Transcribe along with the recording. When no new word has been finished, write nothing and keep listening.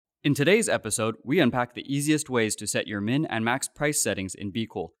In today's episode, we unpack the easiest ways to set your min and max price settings in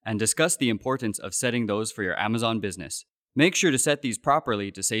BeCool and discuss the importance of setting those for your Amazon business. Make sure to set these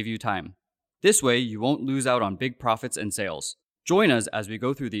properly to save you time. This way, you won't lose out on big profits and sales. Join us as we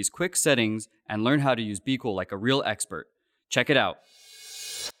go through these quick settings and learn how to use BeCool like a real expert. Check it out.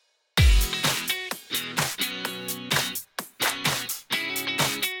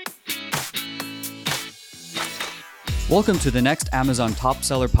 Welcome to the next Amazon Top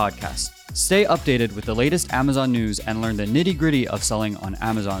Seller podcast. Stay updated with the latest Amazon news and learn the nitty-gritty of selling on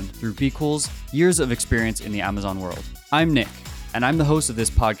Amazon through BeCool's years of experience in the Amazon world. I'm Nick, and I'm the host of this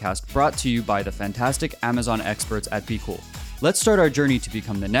podcast brought to you by the fantastic Amazon experts at BeCool. Let's start our journey to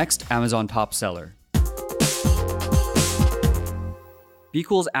become the next Amazon Top Seller.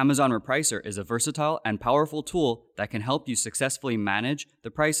 BeCool's Amazon Repricer is a versatile and powerful tool that can help you successfully manage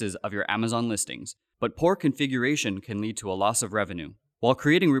the prices of your Amazon listings. But poor configuration can lead to a loss of revenue. While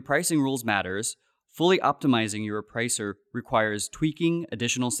creating repricing rules matters, fully optimizing your repricer requires tweaking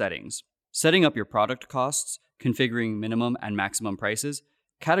additional settings. Setting up your product costs, configuring minimum and maximum prices,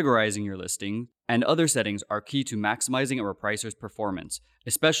 categorizing your listing, and other settings are key to maximizing a repricer's performance,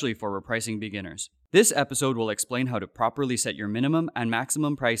 especially for repricing beginners. This episode will explain how to properly set your minimum and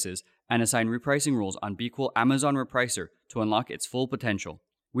maximum prices and assign repricing rules on BeCool Amazon Repricer to unlock its full potential.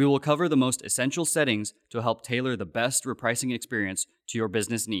 We will cover the most essential settings to help tailor the best repricing experience to your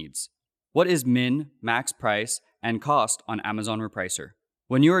business needs. What is min, max price, and cost on Amazon Repricer?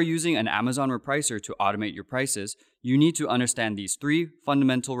 When you are using an Amazon Repricer to automate your prices, you need to understand these three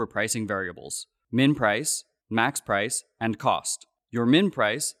fundamental repricing variables: min price, max price, and cost. Your min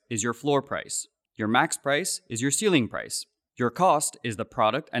price is your floor price. Your max price is your ceiling price. Your cost is the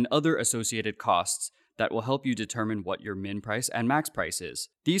product and other associated costs that will help you determine what your min price and max price is.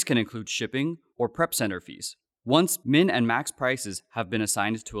 These can include shipping or prep center fees. Once min and max prices have been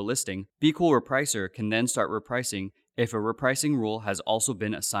assigned to a listing, BeCool Repricer can then start repricing if a repricing rule has also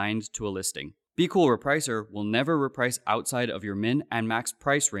been assigned to a listing. BeCool Repricer will never reprice outside of your min and max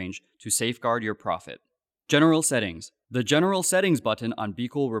price range to safeguard your profit. General settings. The General Settings button on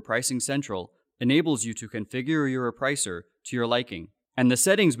BeCool Repricing Central enables you to configure your repricer to your liking. And the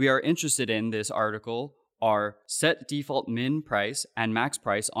settings we are interested in this article are set default min price and max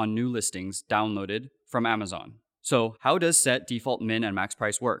price on new listings downloaded from Amazon. So how does set default min and max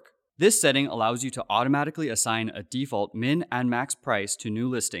price work? This setting allows you to automatically assign a default min and max price to new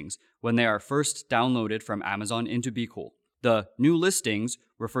listings when they are first downloaded from Amazon into BeCool. The new listings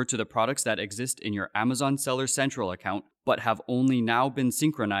refer to the products that exist in your Amazon Seller Central account but have only now been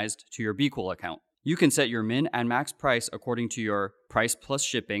synchronized to your BeCool account. You can set your min and max price according to your price plus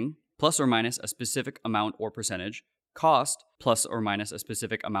shipping, plus or minus a specific amount or percentage, cost, plus or minus a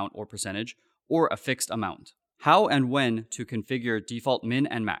specific amount or percentage, or a fixed amount. How and when to configure default min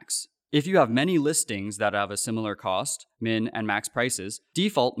and max. If you have many listings that have a similar cost, min and max prices,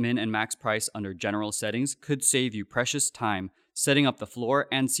 default min and max price under general settings could save you precious time setting up the floor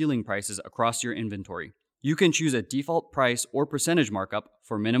and ceiling prices across your inventory. You can choose a default price or percentage markup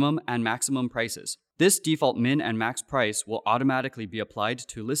for minimum and maximum prices. This default min and max price will automatically be applied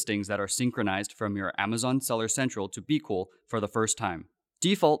to listings that are synchronized from your Amazon Seller Central to BeCool for the first time.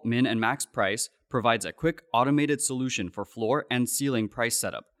 Default min and max price provides a quick automated solution for floor and ceiling price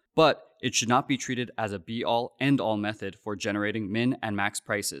setup, but it should not be treated as a be-all, end-all method for generating min and max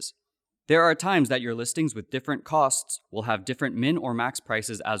prices. There are times that your listings with different costs will have different min or max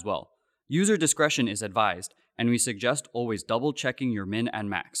prices as well. User discretion is advised, and we suggest always double-checking your min and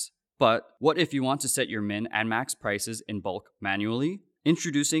max. But what if you want to set your min and max prices in bulk manually?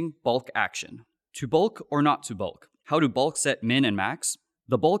 Introducing Bulk Action. To bulk or not to bulk? How to bulk set min and max?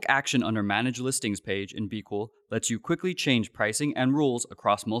 The Bulk Action under Manage Listings page in BeCool lets you quickly change pricing and rules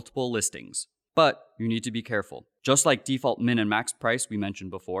across multiple listings. But you need to be careful. Just like default min and max price we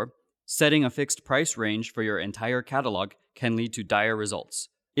mentioned before, setting a fixed price range for your entire catalog can lead to dire results.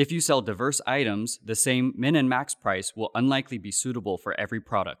 If you sell diverse items, the same min and max price will unlikely be suitable for every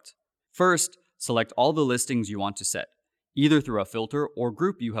product. First, select all the listings you want to set, either through a filter or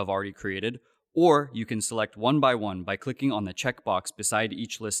group you have already created, or you can select one by clicking on the checkbox beside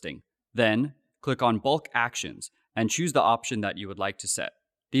each listing. Then, click on Bulk Actions and choose the option that you would like to set.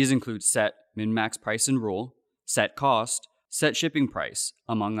 These include set min-max price and rule, set cost, set shipping price,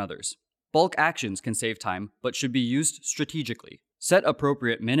 among others. Bulk actions can save time, but should be used strategically. Set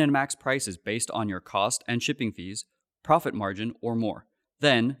appropriate min and max prices based on your cost and shipping fees, profit margin, or more.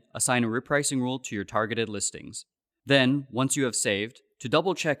 Then, assign a repricing rule to your targeted listings. Then, once you have saved, to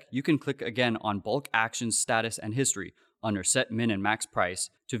double check, you can click again on Bulk Actions Status and History under Set Min and Max Price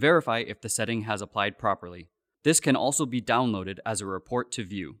to verify if the setting has applied properly. This can also be downloaded as a report to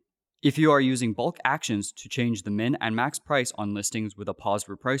view. If you are using bulk actions to change the min and max price on listings with a paused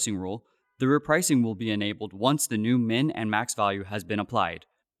repricing rule, the repricing will be enabled once the new min and max value has been applied.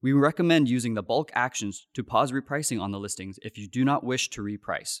 We recommend using the bulk actions to pause repricing on the listings if you do not wish to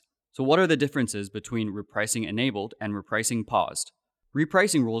reprice. So what are the differences between repricing enabled and repricing paused?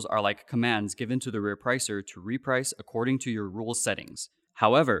 Repricing rules are like commands given to the repricer to reprice according to your rule settings.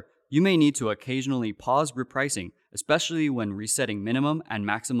 However, you may need to occasionally pause repricing, especially when resetting minimum and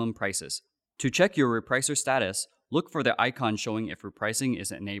maximum prices. To check your repricer status, look for the icon showing if repricing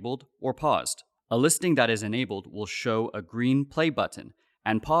is enabled or paused. A listing that is enabled will show a green play button,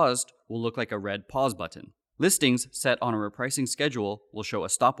 and paused will look like a red pause button. Listings set on a repricing schedule will show a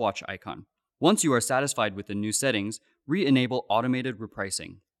stopwatch icon. Once you are satisfied with the new settings, re-enable automated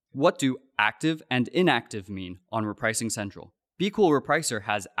repricing. What do active and inactive mean on Repricing Central? BeCool Repricer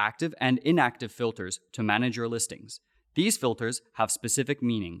has active and inactive filters to manage your listings. These filters have specific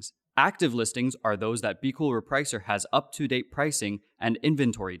meanings. Active listings are those that BeCool Repricer has up-to-date pricing and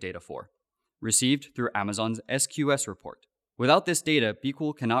inventory data for, received through Amazon's SQS report. Without this data,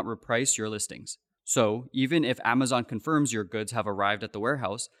 BeCool cannot reprice your listings. So, even if Amazon confirms your goods have arrived at the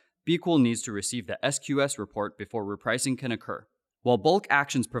warehouse, BeCool needs to receive the SQS report before repricing can occur. While bulk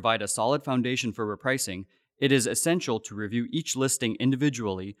actions provide a solid foundation for repricing, it is essential to review each listing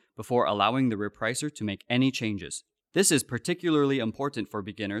individually before allowing the repricer to make any changes. This is particularly important for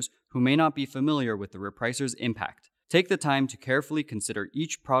beginners who may not be familiar with the repricer's impact. Take the time to carefully consider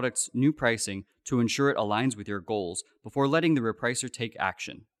each product's new pricing to ensure it aligns with your goals before letting the repricer take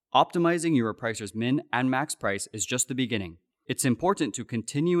action. Optimizing your repricer's min and max price is just the beginning. It's important to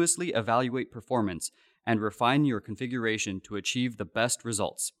continuously evaluate performance and refine your configuration to achieve the best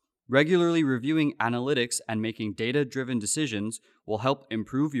results. Regularly reviewing analytics and making data-driven decisions will help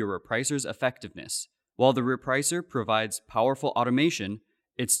improve your repricer's effectiveness. While the repricer provides powerful automation,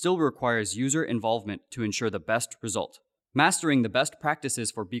 it still requires user involvement to ensure the best result. Mastering the best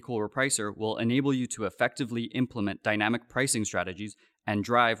practices for BeCool Repricer will enable you to effectively implement dynamic pricing strategies and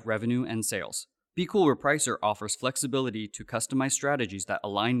drive revenue and sales. BeCool Repricer offers flexibility to customize strategies that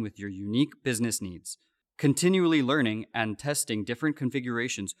align with your unique business needs. Continually learning and testing different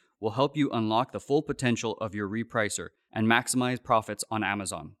configurations will help you unlock the full potential of your repricer and maximize profits on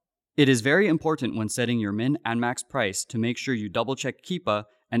Amazon. It is very important when setting your min and max price to make sure you double-check Keepa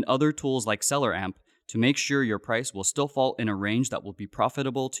and other tools like SellerAmp to make sure your price will still fall in a range that will be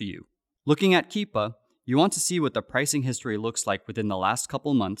profitable to you. Looking at Keepa, you want to see what the pricing history looks like within the last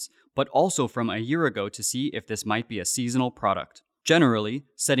couple months, but also from a year ago to see if this might be a seasonal product. Generally,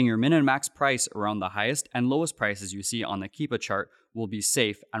 setting your min and max price around the highest and lowest prices you see on the Keepa chart will be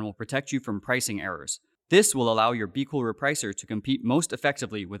safe and will protect you from pricing errors. This will allow your BeCool Repricer to compete most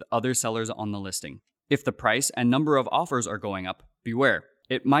effectively with other sellers on the listing. If the price and number of offers are going up, beware,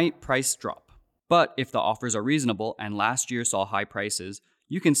 it might price drop. But if the offers are reasonable and last year saw high prices,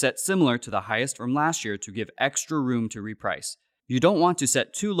 you can set similar to the highest from last year to give extra room to reprice. You don't want to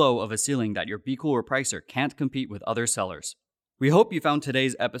set too low of a ceiling that your BeCool Repricer can't compete with other sellers. We hope you found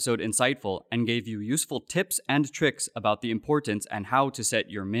today's episode insightful and gave you useful tips and tricks about the importance and how to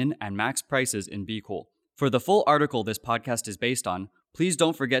set your min and max prices in BeCool. For the full article this podcast is based on, please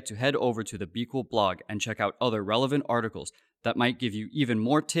don't forget to head over to the BeCool blog and check out other relevant articles that might give you even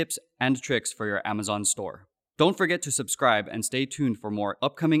more tips and tricks for your Amazon store. Don't forget to subscribe and stay tuned for more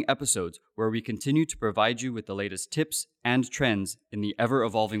upcoming episodes where we continue to provide you with the latest tips and trends in the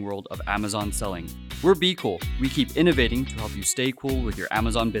ever-evolving world of Amazon selling. We're BeCool. We keep innovating to help you stay cool with your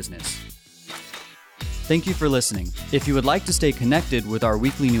Amazon business. Thank you for listening. If you would like to stay connected with our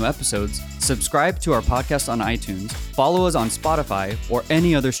weekly new episodes, subscribe to our podcast on iTunes, follow us on Spotify, or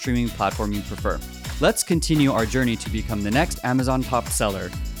any other streaming platform you prefer. Let's continue our journey to become the next Amazon top seller